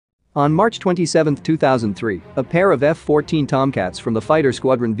On March 27, 2003, a pair of F-14 Tomcats from the fighter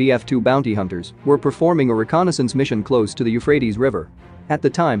squadron VF-2 bounty hunters were performing a reconnaissance mission close to the Euphrates River. At the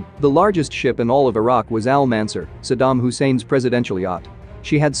time, the largest ship in all of Iraq was Al-Mansur, Saddam Hussein's presidential yacht.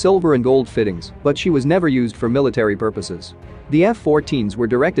 She had silver and gold fittings, but she was never used for military purposes. The F-14s were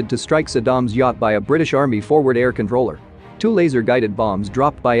directed to strike Saddam's yacht by a British Army forward air controller. 2 laser-guided bombs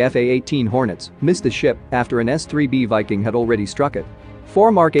dropped by F-18 Hornets missed the ship after an S-3B Viking had already struck it. 4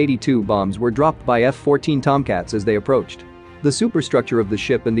 Mark 82 bombs were dropped by F-14 Tomcats as they approached. The superstructure of the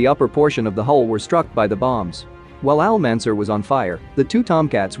ship and the upper portion of the hull were struck by the bombs. While Al-Mansur was on fire, the 2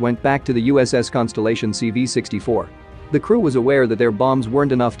 Tomcats went back to the USS Constellation CV-64. The crew was aware that their bombs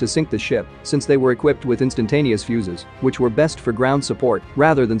weren't enough to sink the ship since they were equipped with instantaneous fuses, which were best for ground support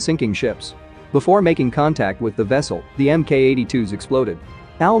rather than sinking ships. Before making contact with the vessel, the Mk-82s exploded.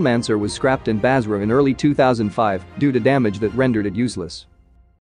 Al-Mansur was scrapped in Basra in early 2005 due to damage that rendered it useless.